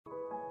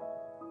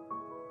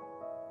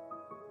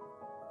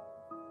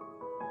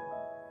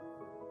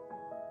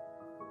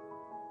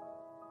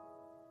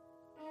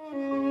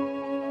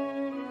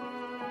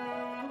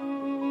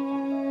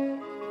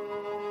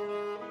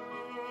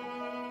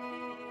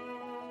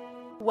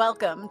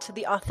Welcome to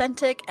the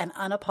Authentic and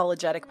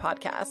Unapologetic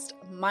Podcast.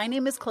 My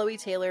name is Chloe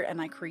Taylor,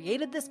 and I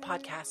created this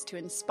podcast to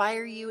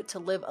inspire you to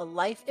live a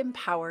life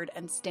empowered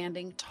and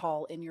standing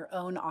tall in your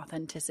own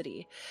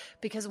authenticity.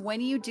 Because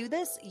when you do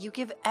this, you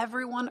give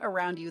everyone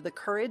around you the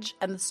courage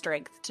and the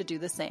strength to do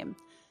the same.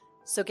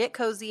 So get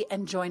cozy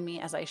and join me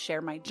as I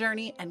share my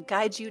journey and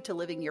guide you to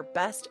living your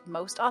best,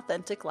 most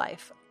authentic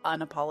life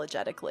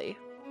unapologetically.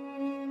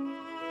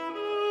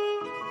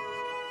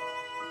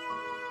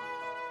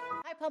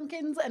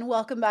 Pumpkins, and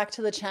welcome back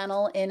to the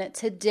channel. In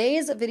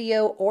today's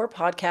video or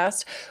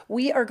podcast,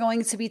 we are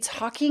going to be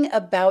talking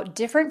about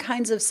different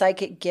kinds of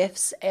psychic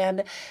gifts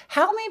and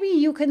how maybe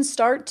you can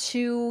start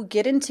to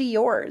get into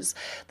yours.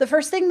 The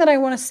first thing that I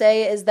want to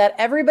say is that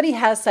everybody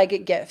has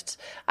psychic gifts.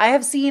 I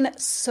have seen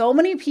so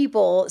many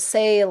people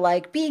say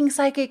like being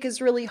psychic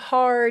is really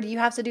hard. You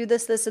have to do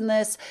this, this, and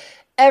this.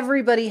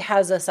 Everybody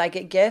has a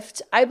psychic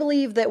gift. I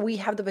believe that we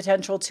have the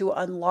potential to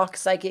unlock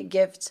psychic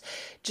gifts,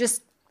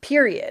 just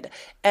period.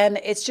 And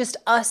it's just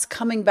us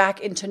coming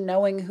back into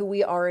knowing who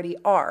we already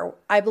are.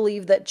 I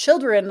believe that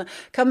children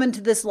come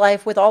into this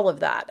life with all of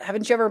that.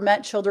 Haven't you ever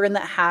met children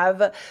that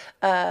have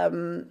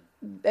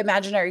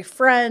imaginary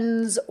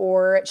friends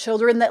or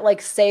children that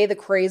like say the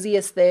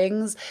craziest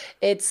things?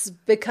 It's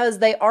because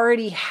they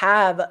already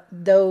have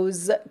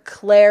those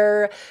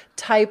Claire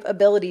type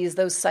abilities,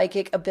 those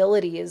psychic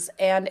abilities.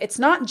 And it's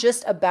not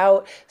just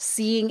about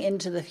seeing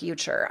into the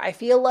future. I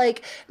feel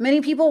like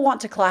many people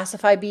want to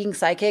classify being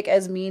psychic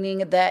as meaning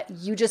that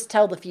you just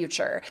tell the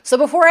future. So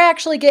before I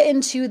actually get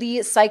into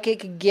the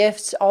psychic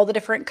gift, all the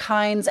different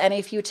kinds, and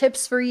a few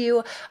tips for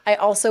you, I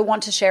also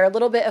want to share a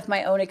little bit of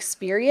my own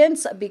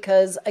experience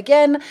because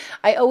again,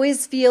 I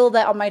always feel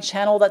that on my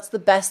channel, that's the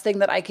best thing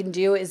that I can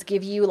do is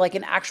give you like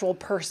an actual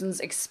person's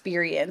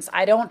experience.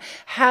 I don't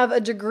have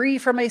a degree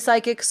from a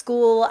psychic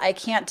school. I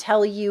can't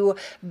tell you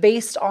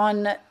based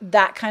on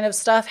that kind of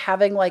stuff,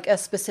 having like a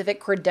specific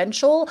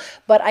credential,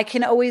 but I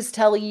can always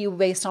tell you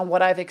based on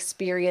what I've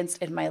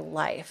experienced in my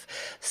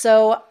life.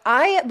 So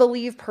I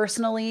believe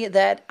personally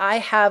that I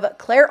have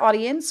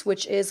clairaudience,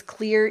 which is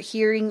clear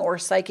hearing or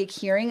psychic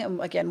hearing. And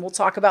again, we'll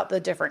talk about the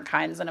different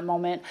kinds in a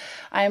moment.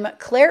 I'm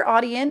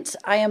clairaudient.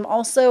 I am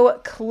also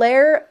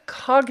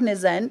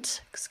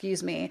claircognizant.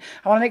 Excuse me.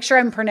 I want to make sure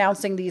I'm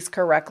pronouncing these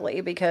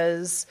correctly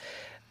because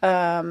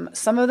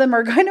some of them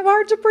are kind of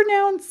hard to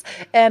pronounce,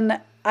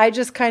 and I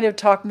just kind of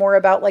talk more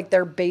about like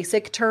their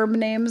basic term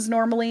names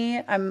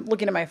normally. I'm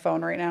looking at my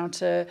phone right now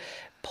to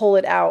pull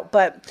it out,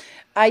 but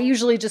I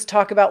usually just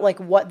talk about like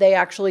what they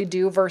actually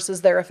do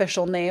versus their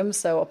official name,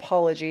 so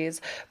apologies.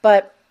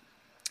 But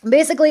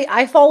basically,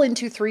 I fall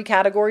into three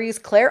categories.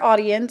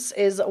 Clairaudience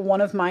is one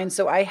of mine.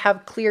 So I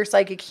have clear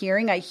psychic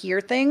hearing. I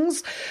hear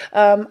things.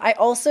 I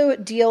also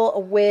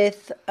deal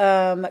with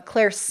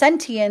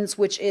clairsentience,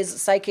 which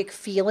is psychic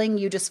feeling.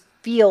 You just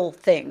feel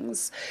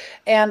things.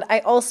 And I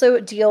also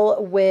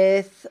deal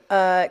with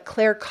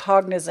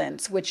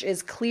claircognizance, which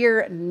is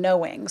clear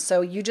knowing.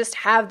 So you just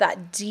have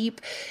that deep,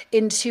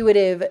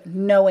 intuitive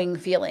knowing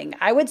feeling.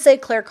 I would say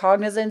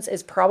claircognizance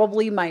is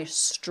probably my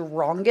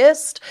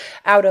strongest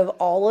out of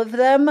all of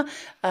them.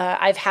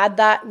 I've had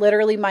that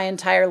literally my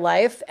entire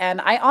life.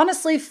 And I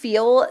honestly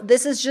feel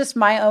this is just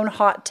my own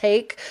hot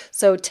take.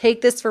 So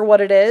take this for what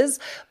it is.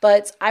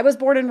 But I was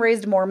born and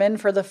raised Mormon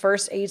for the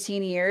first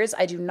 18 years.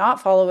 I do not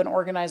follow an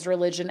organized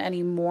religion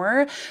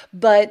anymore,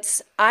 but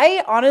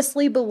I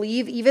honestly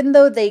believe, even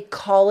though they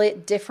call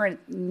it different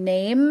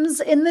names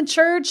in the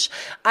church,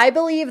 I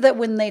believe that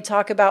when they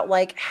talk about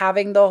like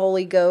having the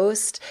Holy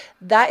Ghost,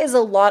 that is a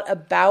lot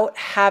about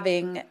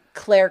having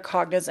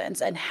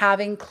claircognizance and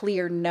having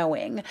clear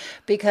knowing,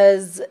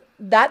 because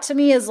that to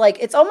me is like,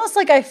 it's almost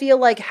like I feel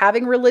like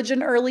having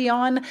religion early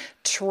on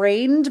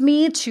trained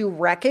me to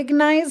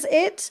recognize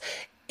it.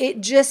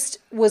 It just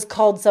was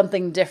called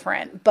something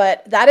different.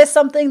 But that is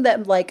something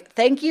that, like,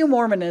 thank you,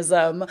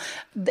 Mormonism.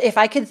 If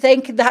I could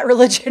thank that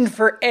religion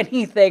for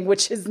anything,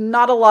 which is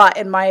not a lot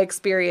in my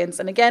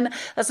experience. And again,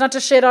 that's not to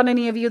shit on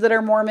any of you that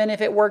are Mormon.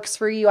 If it works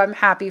for you, I'm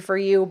happy for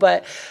you.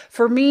 But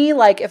for me,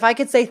 like, if I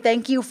could say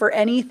thank you for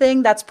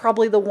anything, that's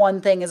probably the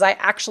one thing, is I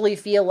actually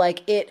feel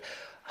like it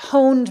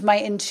honed my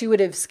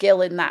intuitive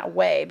skill in that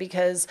way,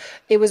 because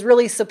it was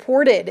really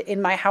supported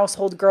in my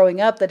household growing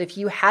up that if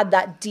you had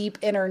that deep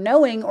inner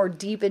knowing or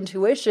deep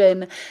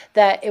intuition,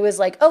 that it was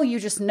like, oh,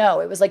 you just know.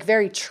 It was like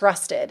very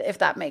trusted, if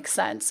that makes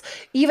sense.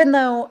 Even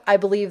though I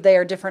believe they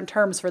are different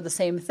terms for the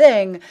same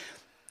thing,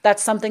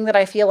 that's something that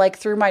I feel like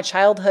through my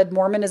childhood,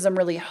 Mormonism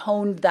really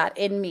honed that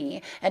in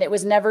me, and it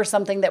was never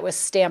something that was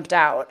stamped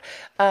out.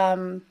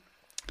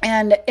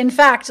 And in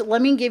fact,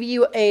 let me give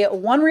you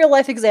one real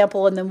life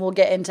example and then we'll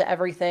get into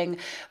everything.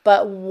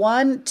 But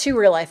two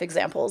real life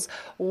examples.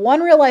 One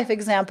real life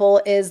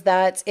example is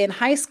that in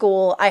high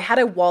school, I had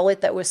a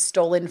wallet that was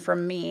stolen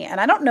from me.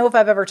 And I don't know if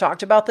I've ever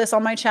talked about this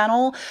on my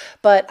channel,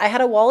 but I had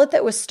a wallet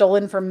that was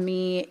stolen from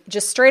me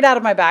just straight out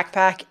of my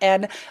backpack.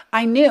 And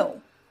I knew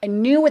I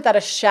knew without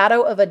a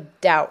shadow of a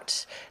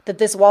doubt that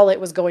this wallet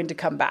was going to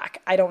come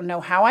back. I don't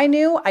know how I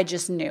knew. I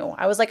just knew.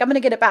 I was like, I'm going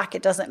to get it back.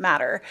 It doesn't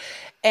matter.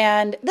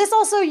 And this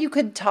also, you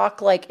could talk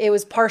like it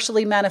was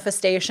partially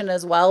manifestation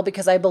as well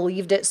because I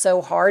believed it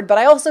so hard, but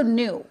I also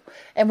knew.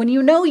 And when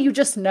you know, you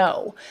just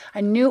know.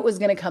 I knew it was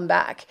going to come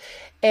back.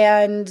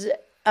 And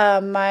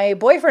my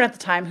boyfriend at the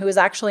time, who is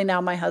actually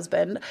now my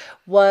husband,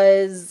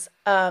 was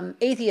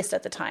atheist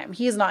at the time.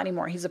 He is not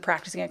anymore. He's a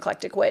practicing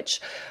eclectic witch.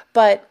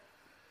 But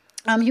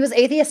he was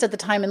atheist at the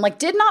time and like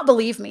did not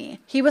believe me.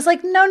 He was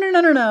like,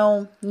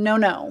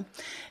 no.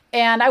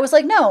 And I was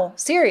like, no,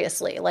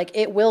 seriously, like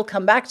it will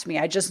come back to me.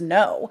 I just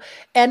know.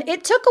 And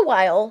it took a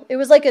while. It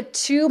was like a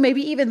 2,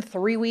 maybe even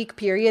 3-week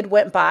period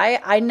went by.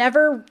 I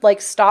never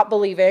like stopped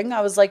believing.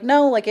 I was like,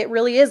 no, like it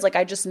really is. Like,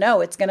 I just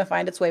know it's going to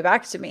find its way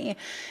back to me.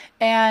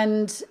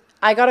 And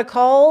I got a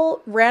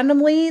call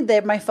randomly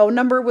that my phone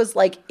number was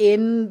like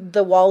in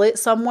the wallet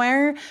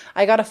somewhere.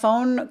 I got a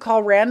phone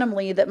call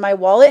randomly that my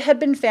wallet had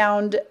been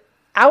found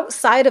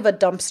outside of a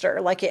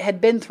dumpster. Like it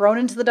had been thrown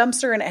into the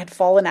dumpster and it had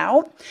fallen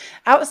out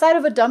outside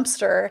of a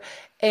dumpster.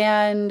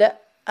 And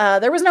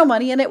there was no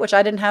money in it, which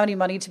I didn't have any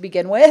money to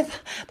begin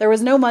with. There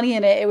was no money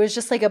in it. It was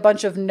just like a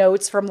bunch of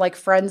notes from like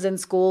friends in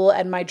school,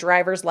 and my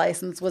driver's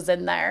license was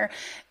in there.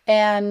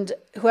 And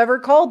whoever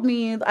called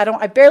me,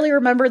 I barely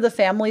remember the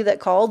family that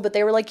called, but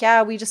they were like,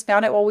 yeah, we just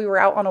found it while we were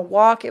out on a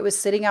walk. It was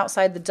sitting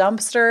outside the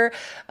dumpster.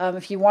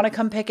 If you want to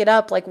come pick it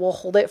up, like we'll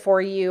hold it for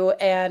you.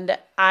 And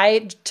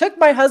I took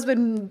my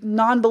husband,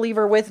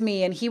 non-believer, with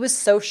me, and he was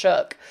so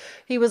shook.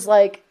 He was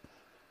like,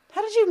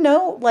 how did you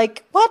know?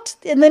 Like, what?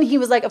 And then he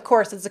was like, of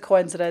course, it's a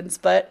coincidence,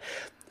 but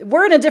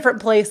we're in a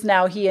different place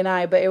now, he and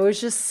I. But it was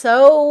just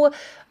so,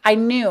 I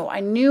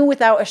knew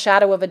without a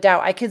shadow of a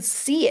doubt. I could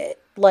see it.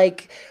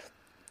 Like,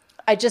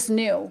 I just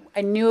knew.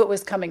 I knew it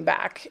was coming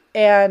back.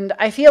 And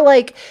I feel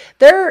like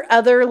there are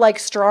other like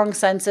strong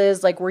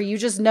senses, like where you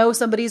just know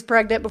somebody's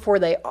pregnant before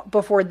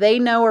they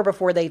know or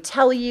before they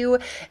tell you.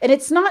 And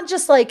it's not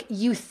just like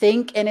you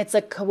think and it's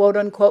a quote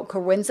unquote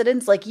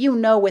coincidence, like you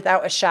know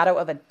without a shadow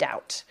of a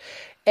doubt.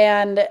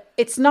 And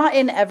it's not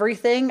in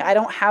everything. I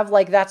don't have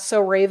like that's so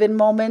Raven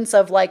moments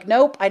of like,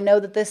 nope, I know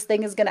that this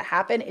thing is going to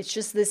happen. It's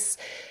just this,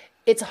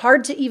 it's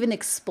hard to even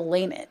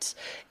explain it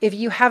if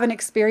you haven't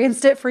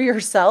experienced it for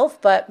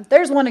yourself. But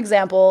there's one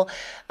example.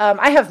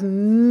 I have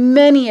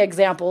many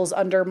examples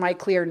under my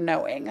clear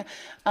knowing.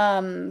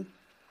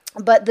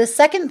 But the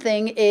second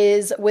thing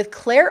is with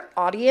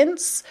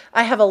clairaudience.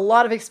 I have a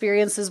lot of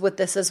experiences with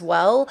this as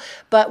well.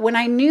 But when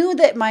I knew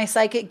that my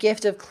psychic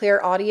gift of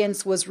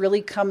clairaudience was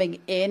really coming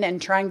in and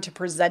trying to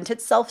present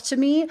itself to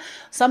me,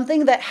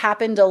 something that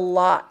happened a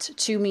lot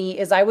to me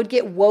is I would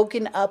get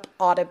woken up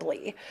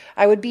audibly.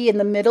 I would be in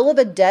the middle of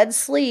a dead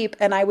sleep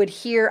and I would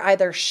hear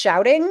either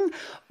shouting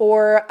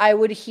or I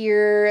would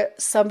hear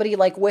somebody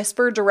like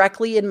whisper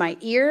directly in my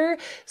ear,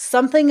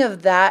 something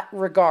of that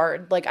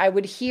regard. Like I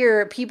would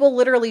hear people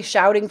literally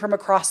shouting from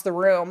across the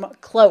room,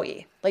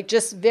 Chloe, like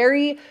just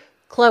very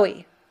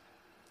Chloe,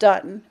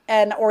 done.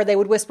 And, or they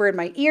would whisper in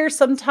my ear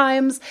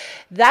sometimes.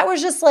 That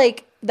was just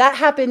like, that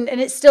happened, and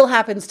it still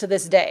happens to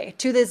this day.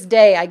 To this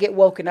day, I get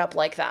woken up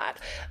like that.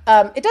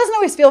 It doesn't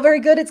always feel very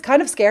good. It's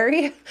kind of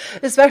scary,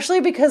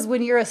 especially because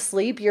when you're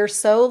asleep, you're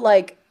so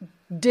like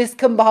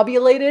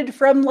discombobulated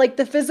from like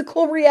the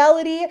physical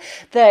reality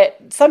that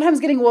sometimes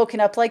getting woken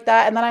up like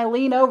that. And then I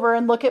lean over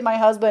and look at my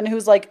husband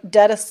who's like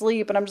dead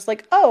asleep. And I'm just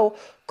like, oh,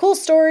 cool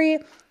story.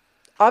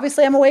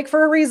 Obviously I'm awake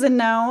for a reason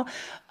now.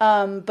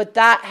 But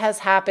that has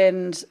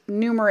happened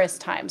numerous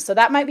times. So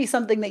that might be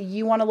something that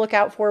you want to look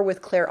out for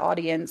with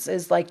clairaudience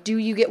is like, do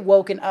you get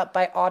woken up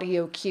by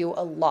audio cue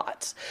a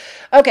lot?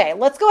 Okay,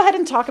 let's go ahead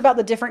and talk about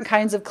the different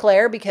kinds of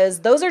clair because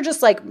those are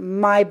just like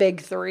my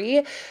big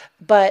 3.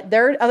 But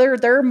there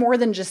are more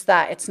than just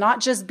that. It's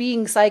not just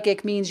being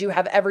psychic means you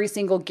have every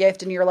single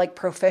gift and you're like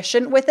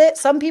proficient with it.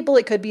 Some people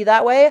it could be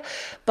that way,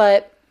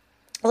 but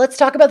let's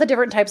talk about the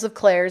different types of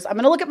clairs. I'm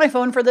going to look at my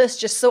phone for this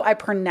just so I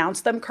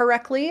pronounce them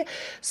correctly.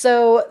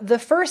 So the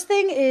first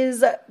thing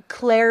is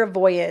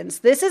clairvoyance.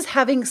 This is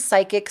having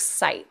psychic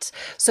sight.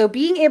 So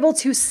being able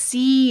to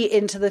see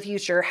into the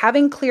future,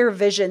 having clear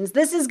visions.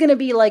 This is going to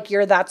be like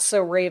your That's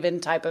So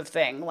Raven type of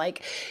thing.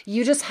 Like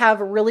you just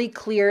have really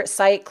clear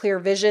sight, clear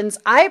visions.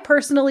 I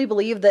personally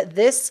believe that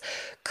this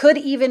could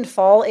even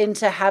fall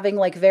into having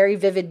like very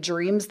vivid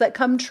dreams that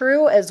come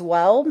true as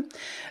well.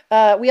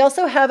 We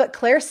also have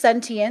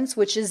clairsentience,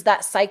 which is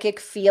that psychic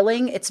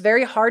feeling. It's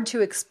very hard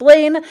to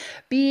explain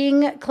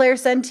being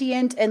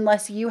clairsentient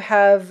unless you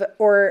have,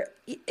 or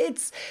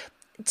it's,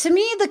 to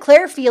me, the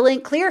clear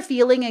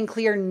feeling and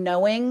clear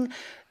knowing,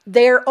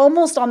 they're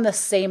almost on the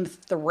same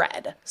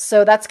thread.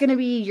 So that's going to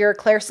be your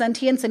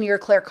clairsentience and your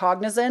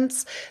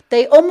claircognizance.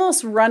 They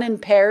almost run in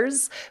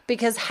pairs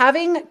because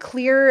having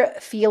clear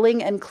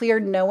feeling and clear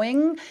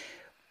knowing,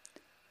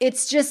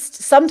 it's just,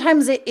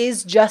 sometimes it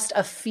is just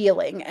a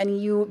feeling,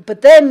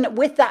 but then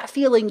with that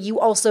feeling, you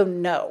also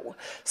know.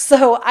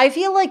 So I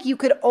feel like you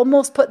could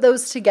almost put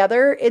those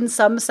together in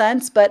some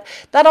sense, but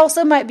that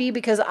also might be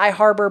because I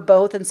harbor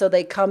both, and so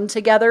they come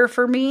together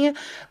for me.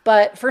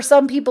 But for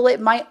some people, it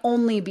might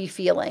only be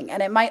feeling,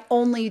 and it might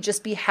only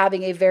just be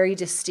having a very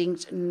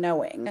distinct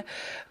knowing.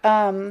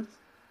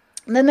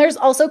 And then there's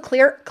also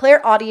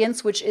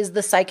clairaudience, which is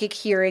the psychic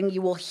hearing.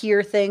 You will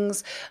hear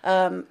things.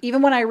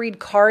 Even when I read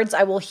cards,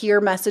 I will hear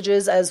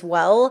messages as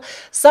well.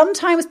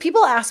 Sometimes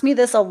people ask me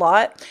this a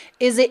lot.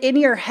 Is it in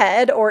your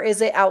head or is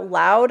it out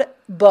loud?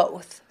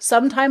 Both.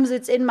 Sometimes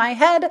it's in my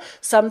head.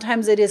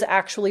 Sometimes it is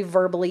actually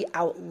verbally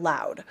out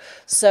loud.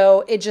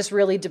 So it just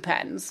really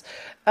depends.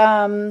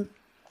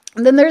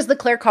 And then there's the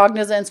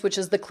claircognizance, which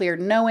is the clear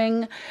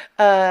knowing.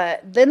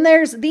 Then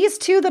there's these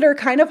two that are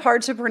kind of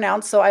hard to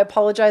pronounce, so I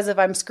apologize if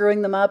I'm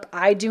screwing them up.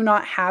 I do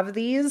not have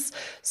these.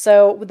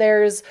 So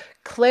there's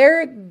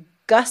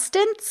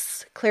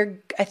clairgustance,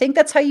 I think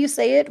that's how you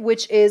say it,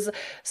 which is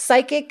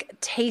psychic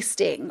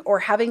tasting or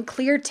having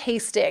clear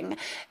tasting.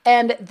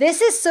 And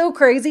this is so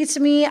crazy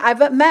to me.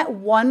 I've met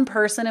one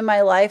person in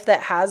my life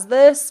that has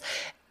this,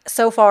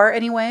 so far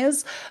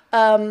anyways.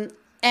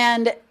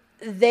 And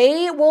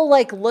they will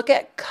like look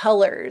at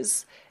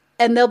colors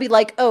and they'll be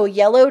like, oh,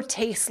 yellow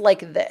tastes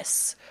like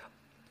this.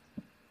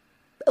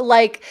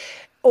 Like,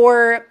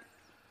 or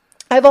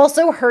I've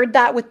also heard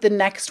that with the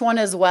next one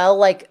as well,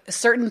 like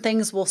certain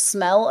things will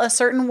smell a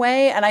certain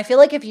way. And I feel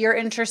like if you're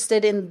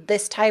interested in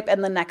this type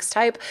and the next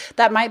type,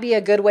 that might be a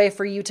good way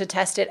for you to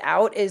test it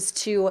out, is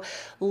to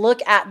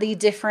look at the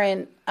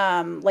different,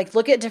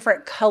 look at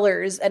different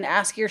colors and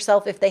ask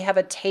yourself if they have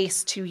a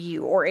taste to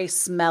you or a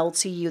smell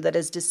to you that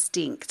is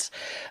distinct.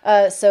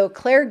 So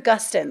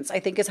clairgustance,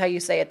 I think is how you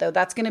say it though.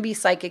 That's going to be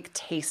psychic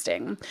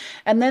tasting.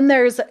 And then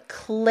there's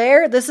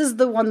this is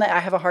the one that I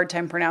have a hard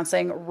time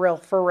pronouncing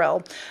for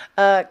real.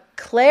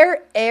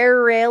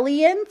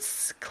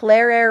 Clairaudience.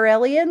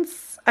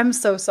 I'm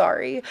so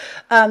sorry.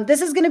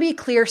 This is going to be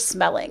clear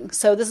smelling.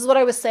 So this is what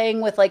I was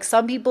saying with like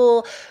some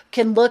people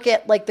can look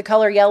at like the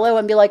color yellow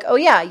and be like, oh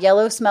yeah,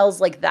 yellow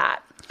smells like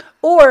that.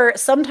 Or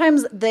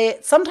sometimes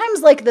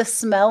like the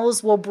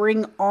smells will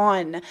bring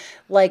on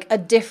like a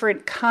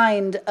different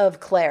kind of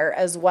clair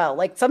as well.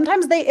 Like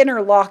sometimes they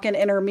interlock and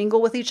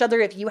intermingle with each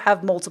other if you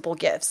have multiple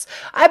gifts.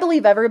 I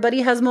believe everybody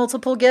has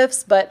multiple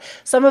gifts, but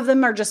some of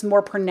them are just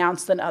more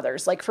pronounced than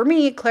others. Like for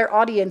me,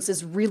 clairaudience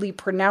is really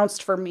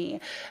pronounced for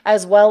me,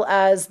 as well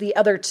as the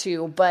other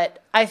two.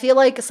 But I feel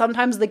like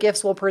sometimes the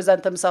gifts will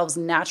present themselves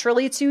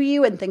naturally to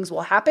you and things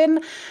will happen.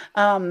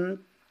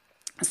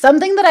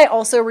 Something that I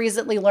also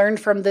recently learned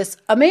from this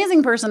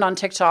amazing person on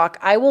TikTok,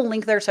 I will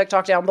link their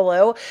TikTok down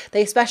below.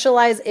 They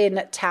specialize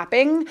in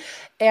tapping,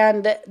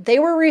 and they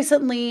were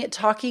recently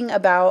talking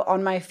about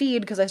on my feed,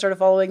 because I started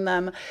following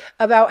them,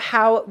 about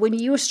how when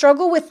you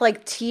struggle with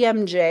like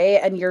TMJ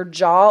and your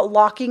jaw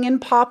locking and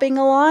popping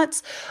a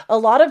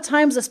lot of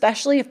times,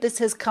 especially if this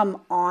has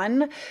come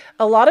on,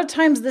 a lot of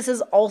times this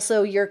is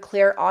also your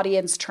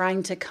clairaudience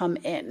trying to come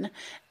in.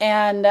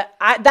 And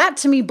that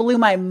to me blew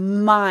my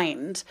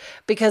mind,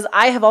 because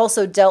I have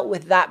also dealt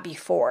with that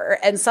before.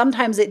 And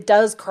sometimes it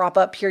does crop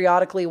up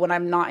periodically when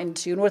I'm not in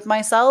tune with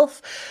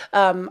myself.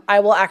 I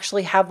will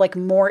actually have like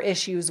more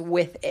issues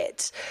with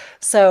it.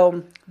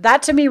 So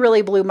that to me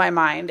really blew my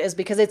mind, is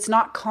because it's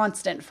not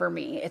constant for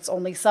me. It's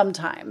only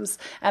sometimes.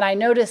 And I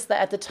noticed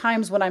that at the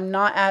times when I'm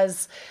not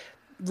as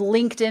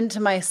linked into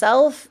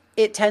myself,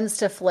 it tends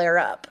to flare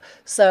up.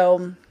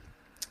 So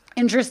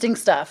interesting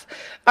stuff.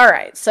 All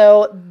right.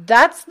 So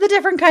that's the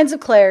different kinds of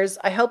clairs.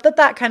 I hope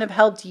that kind of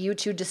helped you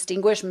to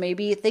distinguish,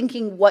 maybe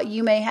thinking what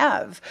you may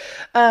have.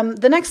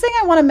 The next thing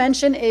I want to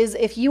mention is,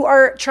 if you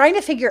are trying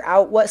to figure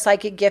out what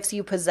psychic gifts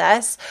you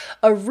possess,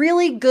 a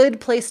really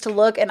good place to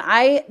look, and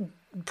I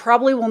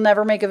probably will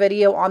never make a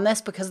video on this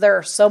because there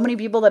are so many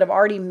people that have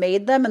already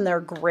made them and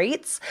they're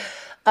great.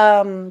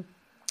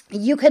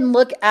 You can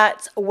look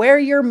at where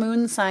your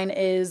moon sign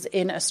is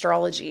in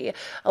astrology.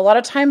 A lot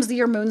of times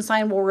your moon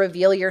sign will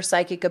reveal your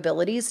psychic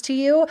abilities to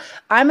you.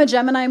 I'm a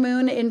Gemini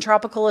moon in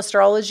tropical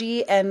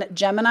astrology, and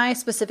Gemini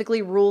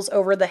specifically rules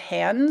over the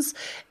hands.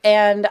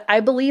 And I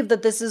believe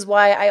that this is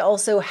why I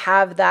also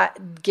have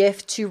that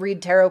gift to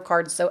read tarot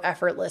cards so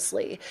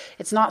effortlessly.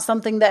 It's not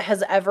something that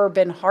has ever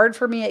been hard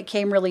for me. It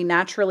came really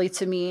naturally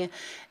to me.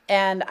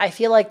 And I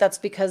feel like that's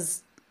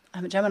because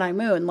I'm a Gemini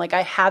moon. Like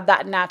I had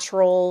that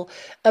natural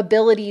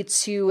ability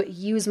to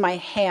use my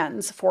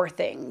hands for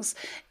things.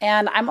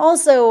 And I'm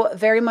also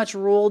very much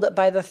ruled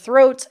by the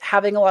throat,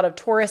 having a lot of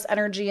Taurus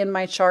energy in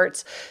my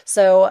charts.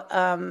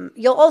 So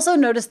you'll also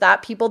notice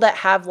that people that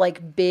have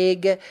like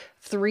big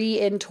 3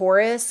 in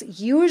Taurus,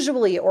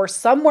 usually, or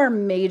somewhere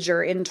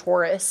major in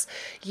Taurus,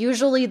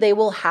 usually they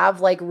will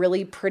have like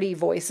really pretty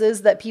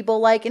voices that people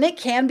like. And it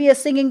can be a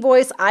singing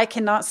voice. I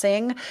cannot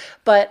sing,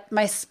 but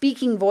my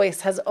speaking voice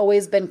has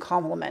always been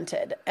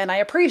complimented. And I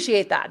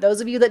appreciate that.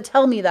 Those of you that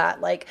tell me that,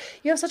 like,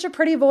 you have such a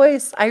pretty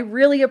voice, I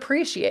really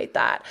appreciate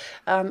that.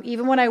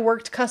 Even when I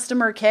worked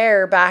customer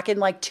care back in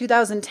like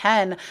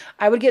 2010,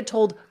 I would get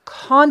told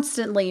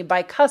constantly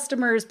by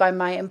customers, by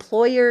my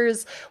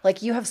employers.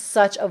 Like, you have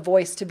such a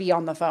voice to be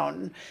on the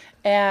phone.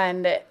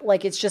 And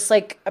like, it's just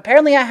like,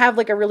 apparently I have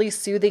like a really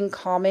soothing,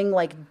 calming,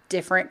 like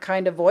different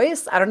kind of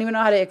voice. I don't even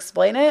know how to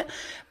explain it,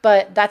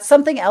 but that's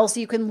something else.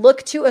 You can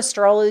look to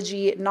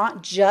astrology,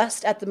 not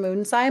just at the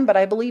moon sign, but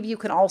I believe you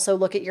can also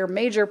look at your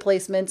major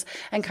placements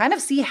and kind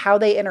of see how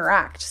they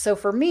interact. So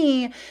for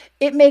me,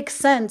 it makes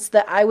sense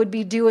that I would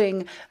be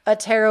doing a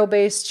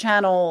tarot-based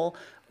channel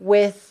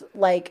with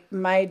like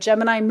my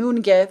Gemini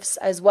moon gifts,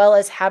 as well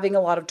as having a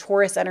lot of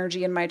Taurus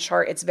energy in my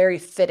chart. It's very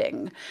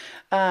fitting.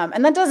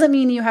 And that doesn't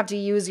mean you have to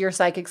use your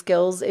psychic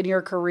skills in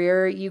your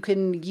career. You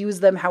can use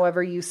them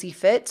however you see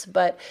fit.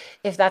 But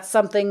if that's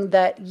something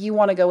that you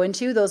want to go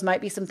into, those might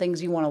be some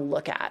things you want to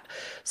look at.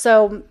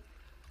 So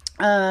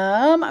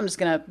I'm just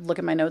going to look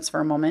at my notes for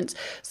a moment.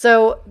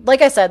 So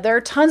like I said, there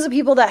are tons of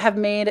people that have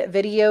made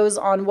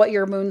videos on what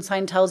your moon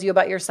sign tells you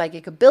about your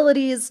psychic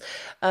abilities.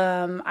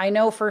 I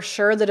know for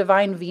sure the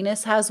Divine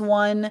Venus has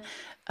one.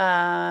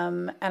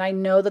 And I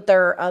know that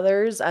there are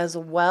others as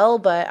well,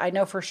 but I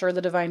know for sure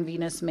the Divine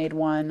Venus made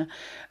one.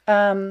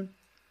 And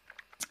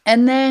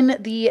then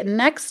the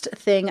next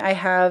thing I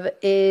have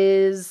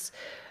is,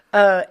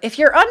 if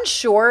you're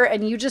unsure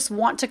and you just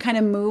want to kind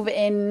of move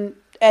in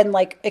and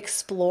like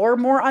explore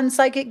more on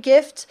psychic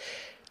gift,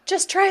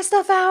 just try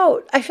stuff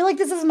out. I feel like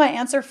this is my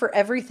answer for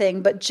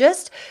everything, but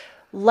just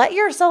let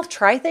yourself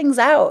try things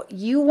out.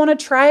 You want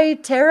to try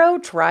tarot?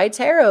 Try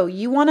tarot.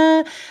 You want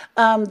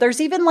to,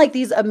 there's even like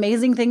these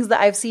amazing things that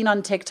I've seen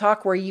on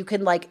TikTok where you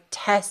can like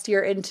test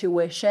your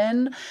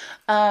intuition.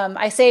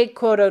 I say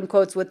quote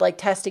unquotes with like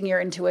testing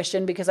your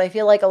intuition because I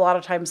feel like a lot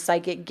of times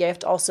psychic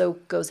gift also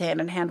goes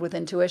hand in hand with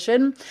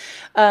intuition.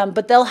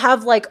 But they'll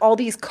have like all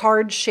these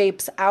card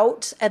shapes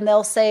out and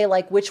they'll say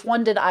like, which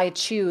one did I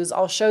choose?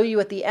 I'll show you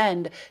at the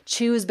end.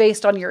 Choose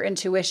based on your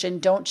intuition.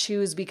 Don't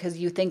choose because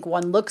you think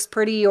one looks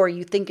pretty or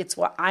you think it's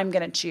what I'm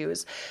going to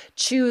choose.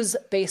 Choose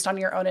based on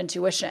your own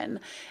intuition.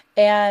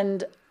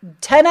 And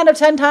 10 out of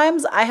 10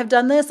 times I have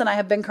done this and I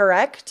have been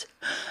correct.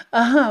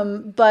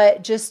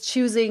 But just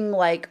choosing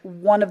like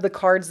one of the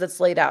cards that's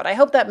laid out. I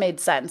hope that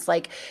made sense.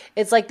 Like,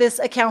 it's like this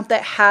account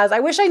that has, I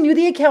wish I knew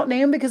the account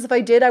name because if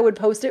I did, I would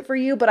post it for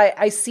you, but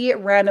I see it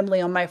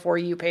randomly on my For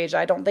You page.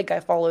 I don't think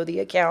I follow the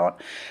account,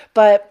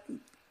 but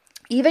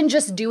even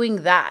just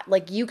doing that,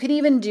 like you could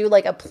even do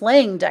like a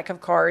playing deck of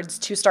cards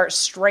to start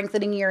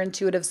strengthening your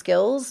intuitive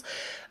skills.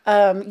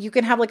 You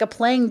can have like a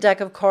playing deck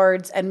of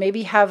cards and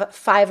maybe have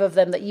 5 of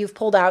them that you've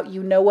pulled out.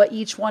 You know what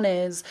each one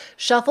is.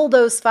 Shuffle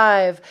those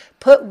 5,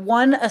 put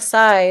one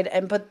aside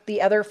and put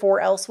the other 4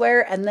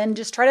 elsewhere, and then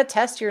just try to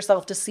test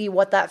yourself to see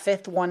what that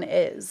 5th one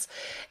is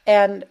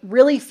and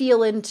really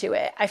feel into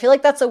it. I feel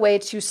like that's a way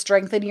to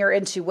strengthen your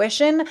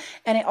intuition.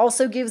 And it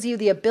also gives you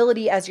the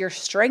ability as you're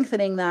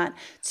strengthening that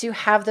to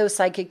have those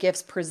psychic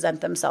gifts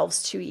present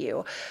themselves to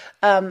you.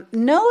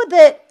 Know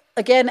that,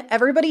 again,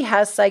 everybody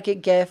has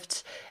psychic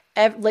gift.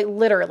 Like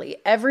literally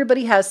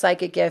everybody has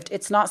psychic gift.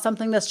 It's not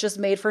something that's just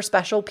made for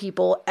special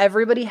people.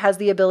 Everybody has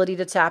the ability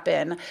to tap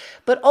in,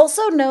 but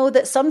also know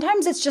that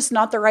sometimes it's just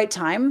not the right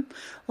time.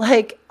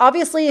 Like,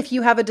 obviously, if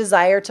you have a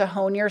desire to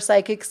hone your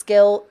psychic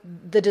skill,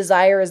 the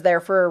desire is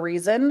there for a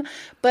reason,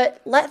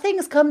 but let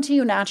things come to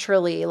you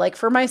naturally. Like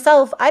for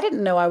myself, I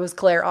didn't know I was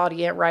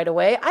clairaudient right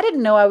away. I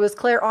didn't know I was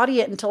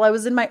clairaudient until I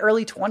was in my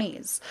early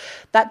 20s.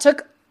 That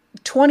took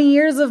 20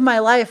 years of my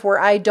life where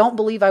I don't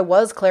believe I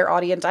was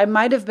clairaudient. I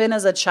might have been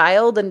as a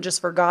child and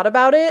just forgot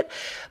about it,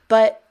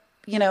 but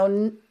you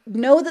know,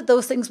 know that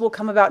those things will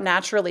come about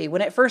naturally.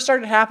 When it first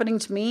started happening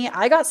to me,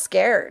 I got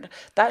scared.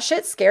 That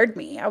shit scared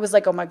me. I was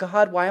like, oh my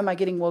God, why am I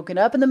getting woken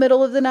up in the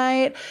middle of the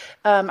night?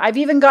 I've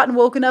even gotten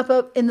woken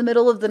up in the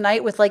middle of the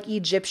night with like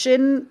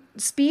Egyptian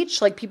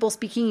speech, like people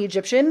speaking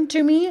Egyptian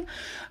to me.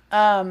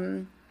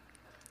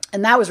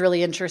 And that was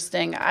really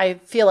interesting. I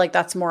feel like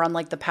that's more on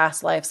like the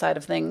past life side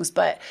of things,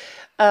 but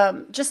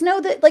just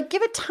know that like,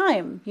 give it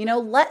time, you know,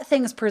 let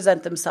things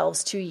present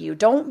themselves to you.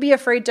 Don't be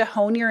afraid to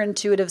hone your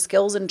intuitive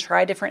skills and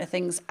try different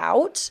things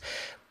out,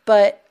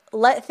 but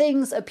let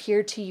things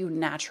appear to you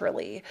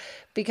naturally,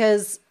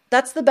 because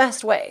that's the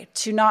best way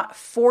to not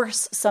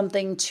force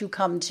something to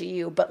come to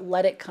you, but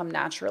let it come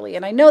naturally.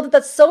 And I know that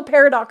that's so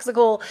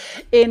paradoxical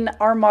in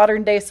our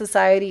modern day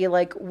society.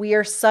 Like, we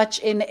are such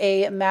in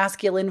a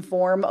masculine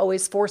form,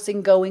 always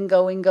forcing going.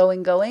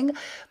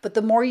 But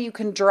the more you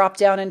can drop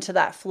down into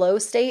that flow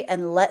state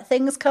and let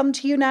things come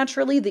to you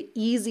naturally, the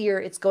easier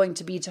it's going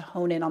to be to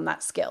hone in on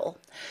that skill.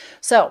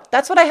 So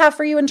that's what I have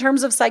for you in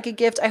terms of psychic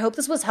gift. I hope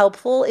this was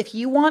helpful. If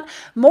you want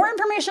more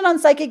information on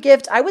psychic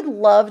gift, I would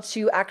love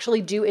to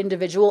actually do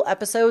individual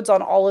episodes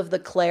on all of the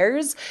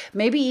clairs,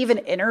 maybe even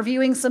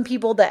interviewing some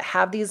people that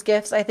have these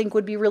gifts. I think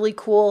would be really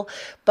cool.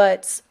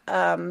 But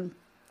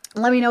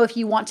let me know if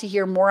you want to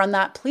hear more on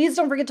that. Please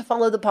don't forget to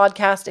follow the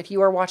podcast if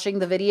you are watching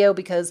the video,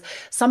 because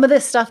some of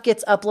this stuff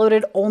gets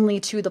uploaded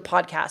only to the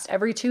podcast.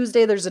 Every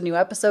Tuesday, there's a new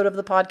episode of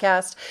the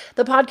podcast.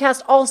 The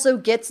podcast also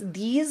gets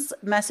these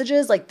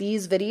messages, like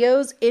these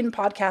videos, in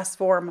podcast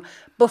form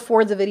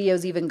before the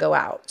videos even go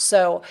out.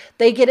 So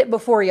they get it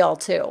before y'all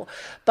too.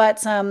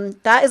 But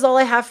that is all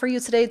I have for you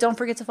today. Don't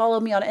forget to follow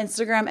me on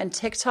Instagram and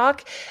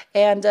TikTok.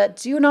 And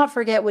do not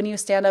forget, when you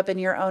stand up in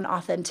your own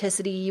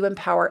authenticity, you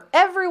empower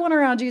everyone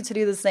around you to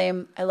do the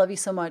same. I love you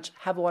so much.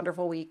 Have a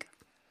wonderful week.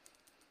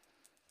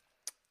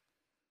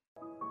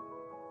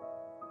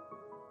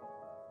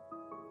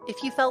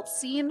 If you felt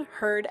seen,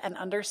 heard, and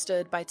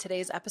understood by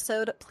today's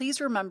episode, please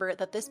remember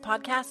that this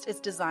podcast is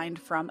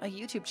designed from a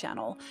YouTube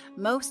channel.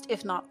 Most,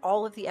 if not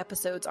all, of the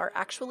episodes are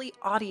actually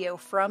audio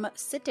from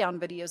sit-down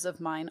videos of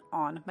mine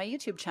on my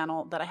YouTube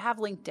channel that I have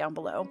linked down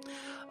below.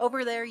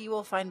 Over there, you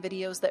will find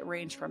videos that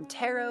range from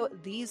tarot,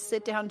 these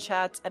sit-down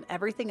chats, and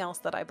everything else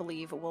that I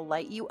believe will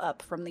light you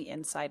up from the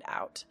inside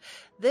out.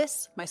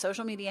 This, my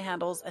social media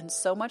handles, and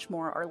so much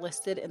more are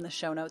listed in the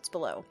show notes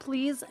below.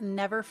 Please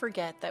never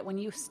forget that when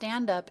you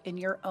stand up in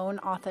your own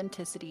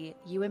authenticity,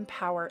 you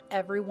empower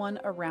everyone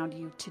around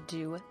you to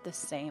do the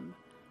same.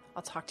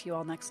 I'll talk to you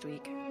all next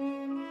week.